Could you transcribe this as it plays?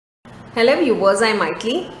Hello viewers, I am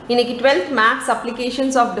Maitli. இன்னைக்கு 12th Maths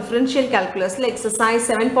Applications of Differential Calculus exercise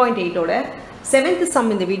 7.8 ஓட 7th sum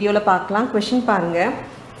இந்த வீடியோல பார்க்கலாம். question பாருங்க.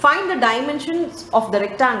 Find the dimensions of the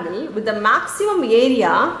rectangle with the maximum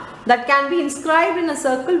area that can be inscribed in a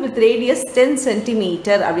circle with radius 10 cm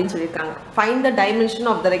அப்படினு சொல்லிருக்காங்க. Find the dimension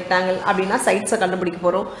of the rectangle அப்படினா sides கண்டுபிடிக்க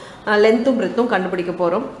போறோம். lengthம் breadthம் கண்டுபிடிக்க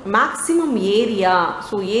போறோம். Maximum area.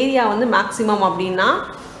 So area வந்து maximum அப்படினா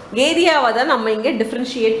ஏரியாவை தான் நம்ம இங்கே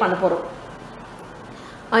டிஃப்ரென்ஷியேட் பண்ண போகிறோம்.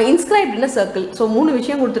 Inscribed in a circle. So 3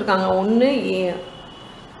 விஷயம் கொடுத்துருக்காங்க. ஒன்று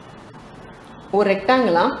ஒரு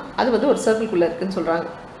ரெக்டாங்கிளா, அது வந்து ஒரு சர்க்கிள்குள்ளே இருக்குன்னு சொல்கிறாங்க.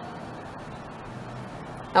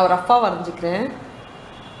 நான் ஒரு ரஃபாக வரைஞ்சிக்கிறேன்.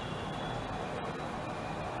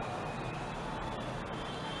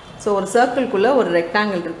 ஸோ ஒரு சர்க்கிள்குள்ளே ஒரு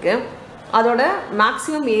ரெக்டாங்கிள் இருக்குது, அதோட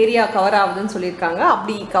மேக்ஸிமம் ஏரியா கவர் ஆகுதுன்னு சொல்லியிருக்காங்க.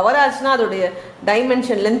 அப்படி கவர் ஆச்சுன்னா அதோடைய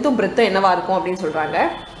டைமென்ஷன் லென்த்தும் பிரெத்தும் என்னவாக இருக்கும் அப்படின்னு சொல்கிறாங்க.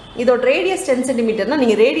 இதோட ரேடியஸ் 10 சென்டிமீட்டர்னா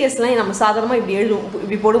நீங்கள் ரேடியஸ்லாம் நம்ம சாதாரணமாக இப்படி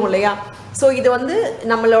இப்படி போடுவோம் இல்லையா. ஸோ இது வந்து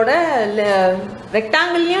நம்மளோட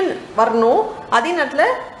ரெக்டாங்கிள்லையும் வரணும், அதே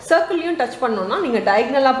நேரத்தில் சர்க்கிள்லையும் டச் பண்ணணும்னா நீங்கள்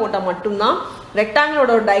டயக்னலாக போட்டால் மட்டும்தான்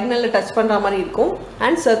ரெக்டாங்கிளோட டயக்னலில் டச் பண்ணுற மாதிரி இருக்கும்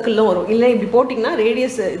அண்ட் சர்க்கிளும் வரும். இல்லை இப்படி போட்டிங்கன்னா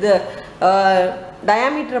ரேடியஸ் இது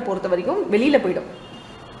டயாமீட்டரை பொறுத்த வரைக்கும் வெளியில் போயிடும்.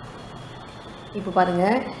 இப்போ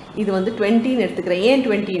பாருங்கள், இது வந்து 20ன்னு எடுத்துக்கிறேன். ஏன்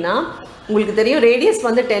 20னா உங்களுக்கு தெரியும் ரேடியஸ்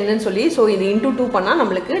வந்து 10ன்னு சொல்லி. ஸோ இது இன்டூ 2 பண்ணால்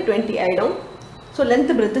நம்மளுக்கு 20 ஆகிடும். ஸோ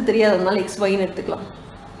லென்த்து பிரெத்து தெரியாததுனால XYன்னு எடுத்துக்கலாம்.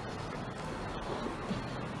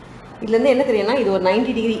 இதுலேருந்து என்ன தெரியும்னா இது ஒரு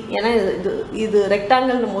 90 டிகிரி, ஏன்னா இது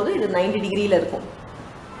ரெக்டாங்கிள்னும் போது இது 90 டிகிரியில் இருக்கும்.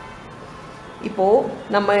 இப்போது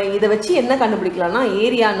நம்ம இதை வச்சு என்ன கண்டுபிடிக்கலாம்னா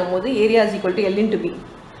ஏரியான்னும் போது area is equal to L into B.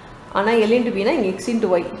 ஆனால் L இன்ட்டு பினா இங்கே X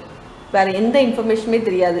இன்ட்டு ஒய், வேறு எந்த இன்ஃபர்மேஷனுமே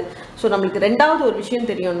தெரியாது. ஸோ நம்மளுக்கு ரெண்டாவது ஒரு விஷயம்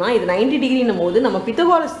தெரியும்னா இது 90 டிகிரின்னும் போது நம்ம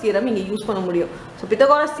பித்தகோரஸ் தியரம் இங்கே யூஸ் பண்ண முடியும். ஸோ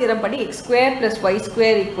பித்தகோரஸ் தியரம் படி x² + y² =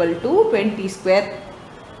 20².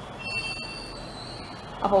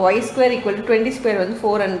 அப்போ y² = 20² வந்து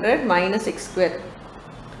 400 - x².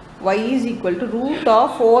 y is equal to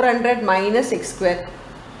 √400 - x².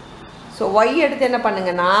 So y எடுத்து என்ன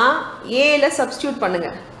பண்ணுங்கன்னா ஏல சப்ஸ்டியூட் பண்ணுங்க.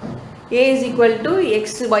 a is equal to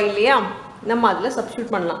xy இல்லையா, நம்ம அதில்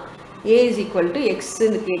சப்ஸ்டியூட் பண்ணலாம். a is equal to x,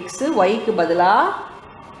 yக்கு பதிலாக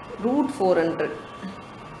 √400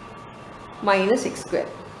 - x².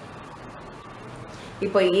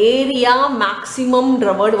 இப்போ ஏரியா மேக்ஸிமம்ன்ற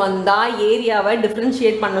வேர்டு வந்தால் ஏரியாவை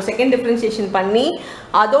டிஃப்ரென்ஷியேட் பண்ணணும். செகண்ட் டிஃப்ரென்ஷியேஷன் பண்ணி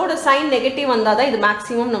அதோட சைன் நெகட்டிவ் வந்தால் தான் இது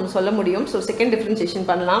மேக்ஸிமம் நம்ம சொல்ல முடியும். ஸோ செகண்ட் டிஃப்ரென்ஷியேஷன்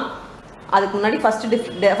பண்ணலாம். அதுக்கு முன்னாடி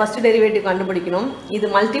ஃபஸ்ட்டு டெரிவேட்டிவ் கண்டுபிடிக்கணும். இது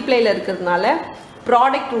மல்டிப்ளைல இருக்கிறதுனால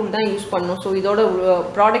ப்ராடக்ட் ரூல் தான் யூஸ் பண்ணணும். ஸோ இதோட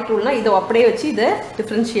ப்ராடக்ட் ரூல்னால் இதை அப்படியே வச்சு இதை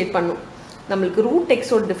டிஃப்ரென்ஷியேட் பண்ணணும். நம்மளுக்கு √x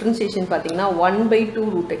டிஃப்ரென்ஷியேஷன் பார்த்தீங்கன்னா 1/2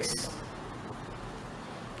 √x.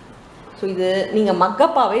 ஸோ இது நீங்கள்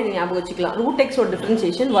மகப்பாவே இது ஞாபகம் வச்சுக்கலாம். √x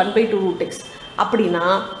differentiation 1/2 √x. அப்படின்னா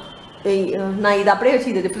நான் இதை அப்படியே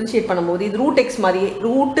வச்சு இதை டிஃப்ரென்ஷியேட் பண்ணும்போது இது √x மாதிரி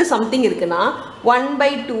ரூட்டு சம்திங் இருக்குன்னா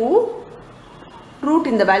 1/2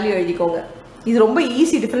 ரூட் இந்த வேல்யூ எழுதிக்கோங்க. இது ரொம்ப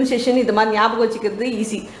ஈஸி டிஃப்ரென்ஷியேஷன், இது மாதிரி ஞாபகம் வச்சுக்கிறது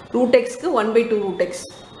easy. √xக்கு 1/2 √x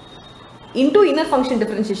into inner function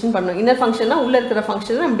differentiation பண்ணணும். இன்னர் ஃபங்க்ஷன்னா உள்ளே இருக்கிற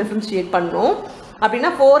ஃபங்க்ஷனை நம்ம டிஃப்ரென்ஷியேட் பண்ணணும்.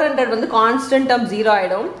 அப்படின்னா 400 வந்து கான்ஸ்டன்ட் ஆஃப் 0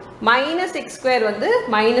 ஆகிடும், -x² வந்து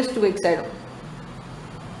 -2x ஆகிடும்.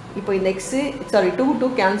 இப்போ இந்த x 2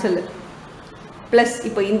 கேன்சல் ப்ளஸ்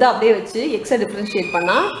இப்போ இந்த அப்படியே வச்சு எக்ஸை டிஃப்ரென்ஷியேட்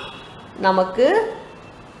பண்ணால் நமக்கு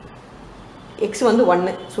x வந்து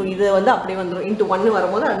 1. ஸோ இது வந்து அப்படியே வந்துடும். இன்ட்டு 1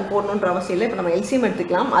 வரும்போது அது போடணுன்ற அவசியம் இல்லை. இப்போ நம்ம எல்சிஎம்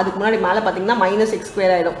எடுத்துக்கலாம். அதுக்கு முன்னாடி மேலே பார்த்தீங்கன்னா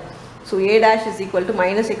 -x² ஆகிடும். So a' is equal to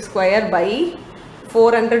 -x² /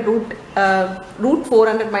 400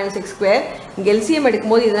 √400 - x². இங்கே எல்சிஎம்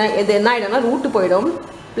எடுக்கும்போது இது என்ன ஆகிடும்னா ரூட்டு போயிடும்,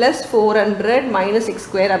 ப்ளஸ் 400 -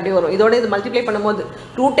 x² அப்படியே வரும். இதோட இது மல்டிப்ளை பண்ணும்போது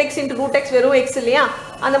 √x × √x வெறும் x இல்லையா,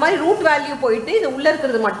 அந்த மாதிரி ரூட் வேல்யூ போயிட்டு இது உள்ளே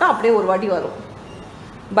இருக்கிறது மட்டும் அப்படியே ஒரு வாட்டி வரும்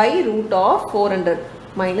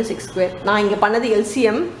 /√400 - x². நான் இங்கே பண்ணது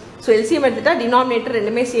எல்சிஎம். ஸோ எல்சிஎம் எடுத்துட்டா டினாமினேட்டர்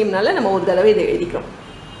ரெண்டுமே சேம்னால நம்ம ஒரு தடவை இதை எழுதிக்கிறோம்.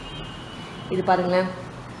 இது பாருங்களேன்,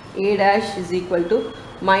 a' is equal to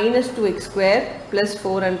 -2x² +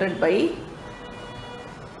 400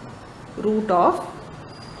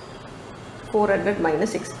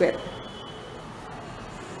 /√400 - x².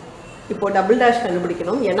 இப்போ டபுள் டேஷ்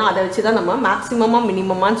கண்டுபிடிக்கணும், ஏன்னா அதை வச்சு தான் நம்ம மேக்ஸிமமாக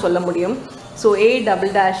மினிமமான்னு சொல்ல முடியும். ஸோ a',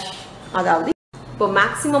 அதாவது இப்போ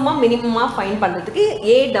மேக்ஸிமமாக மினிமமாக ஃபைன் பண்ணுறதுக்கு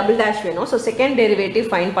a'' வேணும். ஸோ செகண்ட் டெரிவேட்டிவ்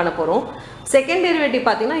ஃபைன் பண்ண போகிறோம். செகண்ட் டெரிவேட்டிவ்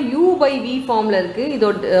பார்த்தீங்கன்னா u/v ஃபார்மில் இருக்குது.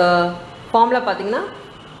 இதோட ஃபார்மில் பார்த்தீங்கன்னா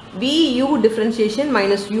vu differentiation -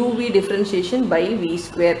 uv differentiation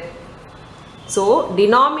 /v². So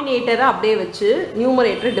டினாமினேட்டரை அப்படியே வச்சு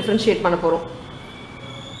நியூமரேட்டரை டிஃப்ரென்ஷியேட் பண்ண போகிறோம்.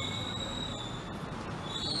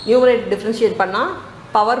 நியூமரேட்டர் டிஃப்ரென்ஷியேட் பண்ணால்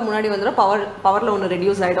பவர் முன்னாடி வந்துடும், பவரில் ஒன்று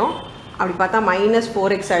ரெடியூஸ் ஆகிடும். அப்படி பார்த்தா மைனஸ்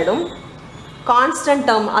 4x ஆகிடும். கான்ஸ்டன்ட்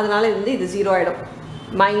டேர்ம் அதனால் இது 0 ஆகிடும்.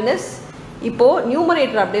 மைனஸ் இப்போது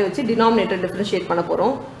நியூமரேட்டர் அப்படியே வச்சு டினாமினேட்டர் டிஃப்ரென்ஷியேட் பண்ண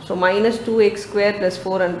போகிறோம். So minus 2x² +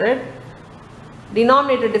 400.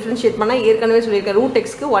 Denominator differentiate பண்ணால் ஏற்கனவே சொல்லியிருக்கேன் ரூட்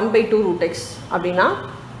எக்ஸ்க்கு 1/2 ரூட் எக்ஸ் அப்படின்னா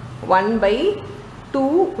 1/2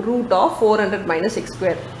 root of 400 minus x²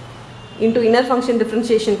 into inner function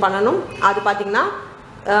differentiation பண்ணணும். அது பார்த்திங்கன்னா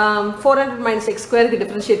 400 மைனஸ் x²க்கு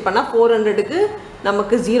டிஃப்ரென்ஷியேட் பண்ணால் 400க்கு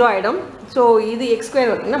நமக்கு 0 ஆகிடும். ஸோ இது x²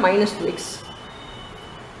 பார்த்திங்கன்னா மைனஸ் 2x.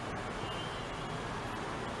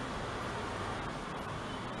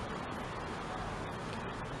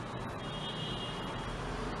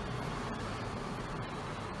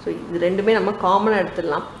 ஸோ இது ரெண்டுமே நம்ம காமனாக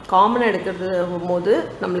எடுத்துடலாம். காமனாக எடுக்கிறது போது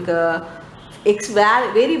நம்மளுக்கு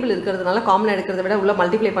வேரியபிள் இருக்கிறதுனால காமனாக எடுக்கிறத விட உள்ள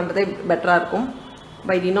மல்டிப்ளை பண்ணுறதே பெட்டராக இருக்கும்.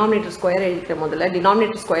 பை டினாமினேட்டர் ஸ்கொயர் எழுதிக்கிற முதல்ல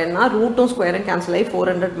டினாமினேட்டர் ஸ்கொயர்னா ரூட்டும் ஸ்கொயரும் கேன்சல் ஆகி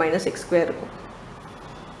 400 மைனஸ் x² இருக்கும்.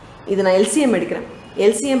 இது நான் எல்சிஎம் எடுக்கிறேன்.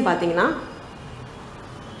 எல்சிஎம் பார்த்தீங்கன்னா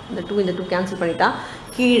இந்த 2 கேன்சல் பண்ணிட்டா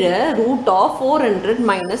கீழே ரூட் ஆஃப் 400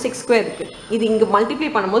 மைனஸ் x² இருக்குது. இது இங்கே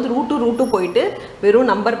மல்டிப்ளை பண்ணும்போது ரூட்டு போயிட்டு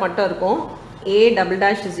வெறும் நம்பர் மட்டும் இருக்கும். a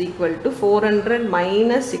 -- is equal to 400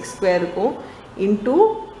 minus x² இருக்கும் into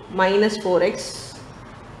minus 4x.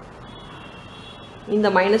 இந்த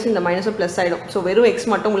மைனஸும் ப்ளஸ் ஆகிடும். ஸோ வெறும் x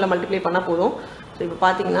மட்டும் உள்ள மல்டிப்ளை பண்ணால் போதும். ஸோ இப்போ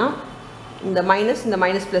பார்த்தீங்கன்னா இந்த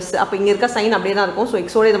மைனஸ் ப்ளஸ் அப்போ இங்கே இருக்க சைன் அப்படியே தான் இருக்கும். ஸோ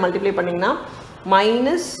எக்ஸோட இதை மல்டிப்ளை பண்ணிங்கன்னா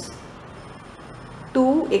மைனஸ்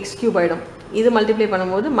 2x³ ஆகிடும். இது மல்டிப்ளை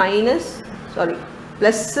பண்ணும்போது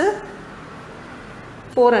ப்ளஸ்ஸு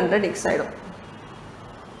 400x ஆகிடும்.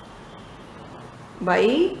 பை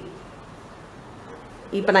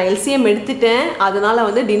இப்போ நான் எல்சிஎம் எடுத்துட்டேன், அதனால்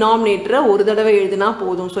டினாமினேட்டரை ஒரு தடவை எழுதினா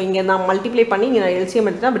போதும். ஸோ இங்கே நான் மல்டிப்ளை பண்ணி இங்கே நான் எல்சிஎம்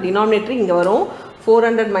எடுத்துட்டேன். அப்போ டினாமினேட்டர் இங்கே வரும்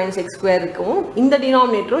 400 மைனஸ் x² இருக்கும். இந்த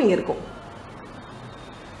டினாமினேட்டரும் இங்கே இருக்கும்.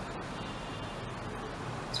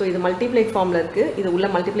 ஸோ இது மல்டிப்ளை ஃபார்மில் இருக்குது. இது உள்ளே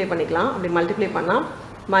மல்டிப்ளை பண்ணிக்கலாம். அப்படி மல்டிப்ளை பண்ணால்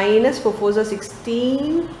minus 4 4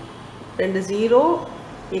 16 2 0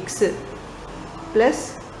 x plus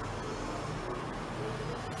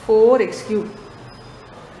 4x³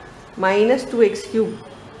 minus 2x³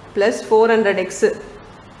 plus 400x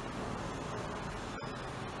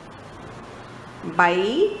by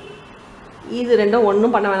இது ரெண்டும்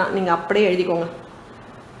ஒன்றும் பண்ண வேணாம், நீங்கள் அப்படியே எழுதிக்கோங்க.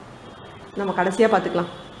 நம்ம கடைசியாக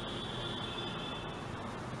பார்த்துக்கலாம்.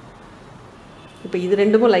 இப்போ இது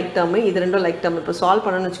ரெண்டும் லைக் டேர்மு, இது ரெண்டும் லைக் டேர்மு. இப்போ சால்வ்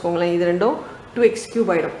பண்ணணும்னு வச்சுக்கோங்களேன். இது ரெண்டும் 2x³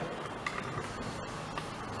 ஆகிடும்.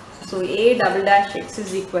 So a'(x)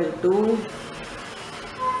 is equal to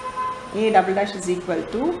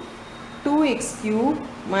 2x³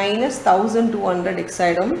 minus 1200x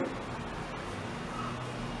ஆகிடும்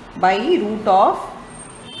by root of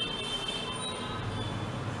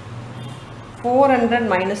 400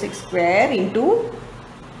 minus x² into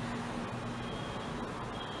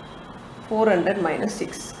 400 minus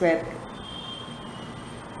x².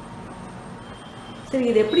 சரி,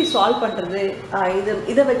 இது எப்படி சால்வ் பண்ணுறது?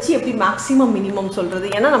 இதை வச்சு எப்படி மேக்ஸிமம் மினிமம் சொல்கிறது?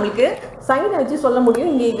 ஏன்னா நம்மளுக்கு சைனை வச்சு சொல்ல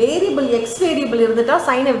முடியும். இங்கே வேரியபிள் எக்ஸ் வேரியபிள் இருந்துட்டால்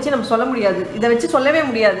சைனை வச்சு நம்ம சொல்ல முடியாது. இதை வச்சு சொல்லவே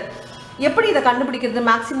முடியாது. எப்படி இதை கண்டுபிடிக்கிறது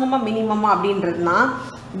மேக்ஸிமமாக மினிமமாக அப்படின்றதுனா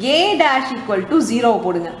a' equal to 0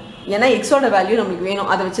 போடுங்க. ஏன்னா எக்ஸோட வேல்யூ நம்மளுக்கு வேணும்.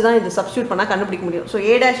 அதை வச்சு தான் இதை சப்ஸ்டியூட் பண்ணால் கண்டுபிடிக்க முடியும். So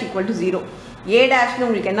a' equal to 0. a'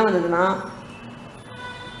 உங்களுக்கு என்ன வந்ததுன்னா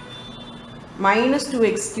minus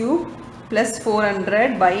 2x³ plus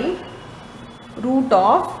 400 by root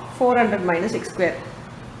of 400 minus x².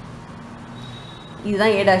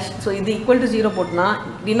 இதுதான் a'. ஸோ இது ஈக்குவல் டு 0 போட்டுனா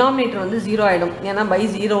டினாமினேட்டர் 0 ஆகிடும். ஏன்னா பை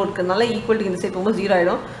 0 இருக்கிறதுனால ஈக்குவல் டு இந்த சைட் போகும்போது 0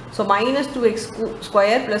 ஆகிடும். So minus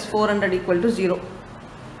 2x² plus 400 equal to 0.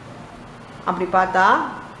 அப்படி பார்த்தா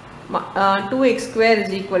 2x²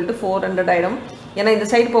 is equal to 400 ஆகிடும். ஏன்னா இந்த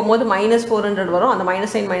சைடு போகும்போது minus 400 வரும். அந்த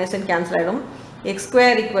மைனஸ் சைன் கேன்சல் ஆகிடும். x²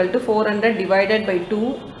 equal to 400 divided by 2.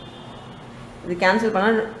 இது கேன்சல்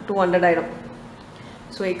பண்ணால் 200 ஆகிடும்.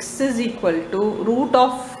 So x is equal to root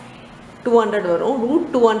of 200 வரும். ரூட்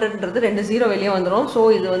 200ன்றது 2 0 வெளியே வந்துடும். ஸோ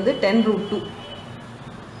இது 10√2.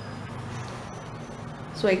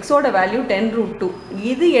 ஸோ எக்ஸோட வேல்யூ 10√2.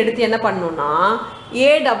 இது எடுத்து என்ன பண்ணணும்னா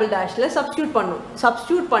a''ல சப்ஸ்டியூட் பண்ணணும்.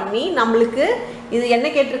 சப்ஸ்டியூட் பண்ணி நம்மளுக்கு இது என்ன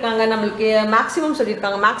கேட்டிருக்காங்க, நம்மளுக்கு மேக்ஸிமம்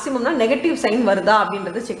சொல்லியிருக்காங்க. மேக்ஸிமம்னா நெகட்டிவ் சைன் வருதா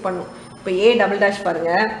அப்படின்றத செக் பண்ணணும். இப்போ a''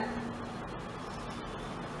 பாருங்கள்.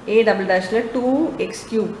 a''ல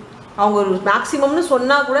 2x³ அவங்க ஒரு மேக்ஸிமம்னு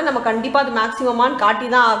சொன்னால் கூட நம்ம கண்டிப்பாக அது மேக்ஸிமமானு காட்டி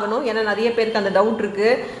தான் ஆகணும். ஏன்னா நிறைய பேருக்கு அந்த டவுட்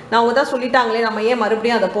இருக்குது. நான் அவங்க தான் சொல்லிட்டாங்களே நம்ம ஏன்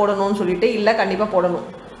மறுபடியும் அதை போடணும்னு சொல்லிட்டு, இல்லை கண்டிப்பாக போடணும்.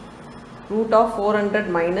 root of 400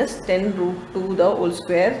 minus 10√2 the whole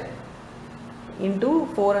square into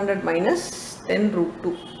 400 minus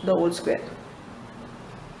 10√2 the whole square.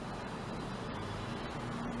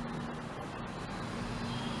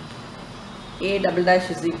 a double dash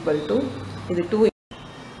is equal to இது 2.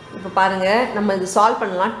 இப்போ பாருங்க நம்ம இது சால்வ்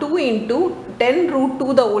பண்ணலாம். 2 into 10 root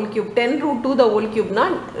 2 the whole cube. 10 root 2 the whole cube னா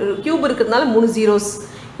cube இருக்கிறதுனால 3 zeros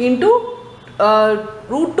into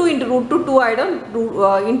root 2 into root 2 2 ஆயிடும்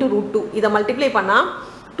into root 2. இதை மல்டிப்ளை பண்ணா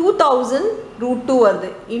 2000 root 2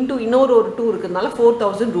 வருது into இன்னொரு ஒரு 2 இருக்கிறதுனால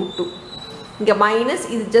 4000 root 2. இங்கே மைனஸ்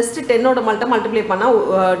இது ஜஸ்ட் 10ஓட மல்டிப்ளை பண்ணால்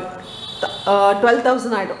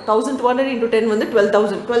 12000 ஆகிடும். 1200 into 10 வந்து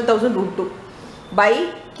 12000 root 2 பை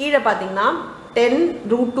கீழே பார்த்தீங்கன்னா 10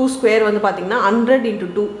 root 2 ஸ்கொயர் வந்து பார்த்தீங்கன்னா 100 into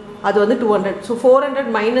 2 அது வந்து 200. ஸோ 400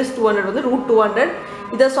 மைனஸ் 200 வந்து root 200.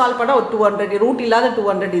 இதை சால்வ் பண்ணால் ஒரு 200 ரூட் இல்லாத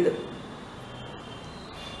 200 இது.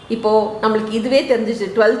 இப்போது நம்மளுக்கு இதுவே தெரிஞ்சிச்சு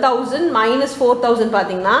 12000 மைனஸ் 4000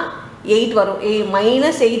 பார்த்தீங்கன்னா 8 வரும்.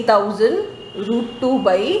 மைனஸ் 8000 root 2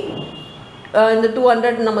 பை இந்த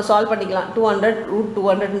 200 நம்ம சால்வ் பண்ணிக்கலாம். 200 root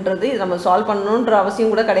 200ன்றது இது நம்ம சால்வ் பண்ணணுன்ற அவசியம்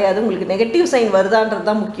கூட கிடையாது. உங்களுக்கு நெகட்டிவ் சைன் வருதான்றது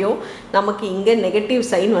தான் முக்கியம். நமக்கு இங்கே நெகட்டிவ்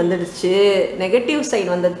சைன் வந்துடுச்சு. நெகட்டிவ் சைன்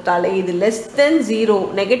வந்துட்டாலே இது லெஸ் தென் 0.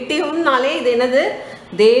 நெகட்டிவ்னாலே இது என்னது?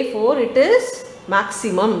 therefore it is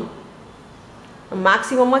maximum.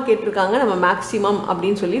 மேக்ஸிமமாக கேட்டிருக்காங்க, நம்ம மேக்ஸிமம்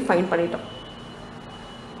அப்படின்னு சொல்லி ஃபைன் பண்ணிட்டோம்.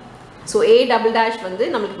 ஸோ a டபுள் டேஷ் வந்து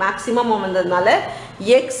நம்மளுக்கு மேக்ஸிமம் வந்ததுனால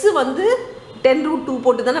எக்ஸ் வந்து 10 root 2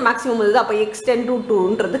 போட்டு தானே மேக்ஸிமம் வருது. அப்போ x 10 root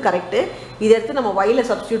 2ன்றது கரெக்டு. இதை எடுத்து நம்ம yல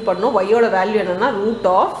சப்ஸ்டியூட் பண்ணோம். yயோட வேல்யூ என்னென்னா root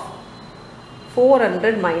of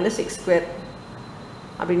 400 minus X square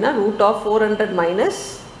அப்படின்னா root of 400 minus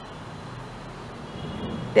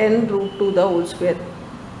 10 root 2 the whole square.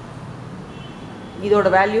 இதோட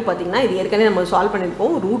வேல்யூ பார்த்தீங்கன்னா இது ஏற்கனவே நம்ம சால்வ்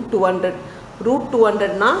பண்ணியிருக்கோம். ரூட் 200. ரூட்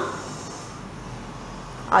 200னா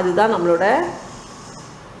அதுதான் நம்மளோட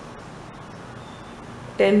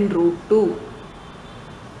 10 root 2.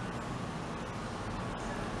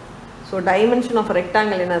 So dimension of a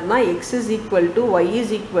rectangle என்னதுன்னா x is equal to y is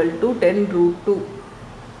equal to 10 root 2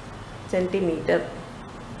 centimeter.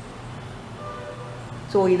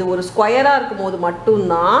 So இது ஒரு ஸ்கொயராக இருக்கும் போது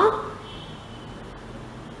மட்டும்தான்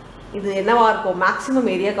இது என்னவா இருக்கும்?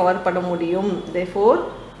 மேக்ஸிமம் ஏரியா கவர் பண்ண முடியும். therefore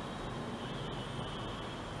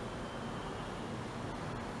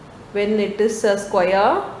when it is a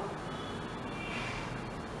square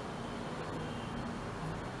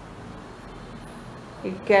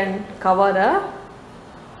it can cover a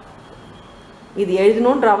இது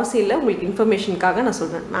எழுதணுன்ற அவசியம் இல்லை, உங்களுக்கு இன்ஃபர்மேஷனுக்காக நான்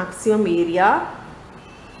சொல்கிறேன். Maximum area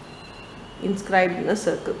inscribed in a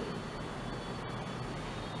circle.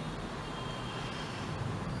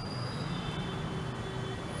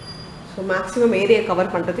 So maximum area cover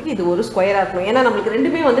பண்ணுறதுக்கு இது ஒரு ஸ்கொயராக இருக்கணும். ஏன்னா நம்மளுக்கு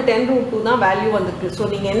ரெண்டுமே வந்து 10 root 2 தான் வேல்யூ வந்துருக்கு. ஸோ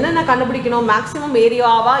நீங்கள் என்னென்ன கண்டுபிடிக்கணும்? மேக்ஸிமம்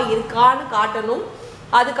ஏரியாவாக இருக்கான்னு காட்டணும்.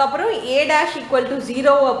 அதுக்கப்புறம் a dash equal to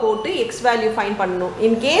 0 போட்டு எக்ஸ் வேல்யூ ஃபைன் பண்ணணும்.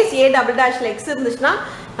 இன்கேஸ் a டபுள் டேஷில் எக்ஸ் இருந்துச்சுன்னா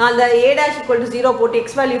அந்த a dash equal to 0 போட்டு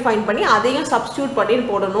எக்ஸ் வேல்யூ ஃபைன் பண்ணி அதையும் சப்ஸ்டியூட் பண்ணி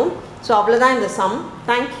போடணும். ஸோ அவ்வளோதான் இந்த சம்.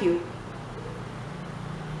 தேங்க்யூ.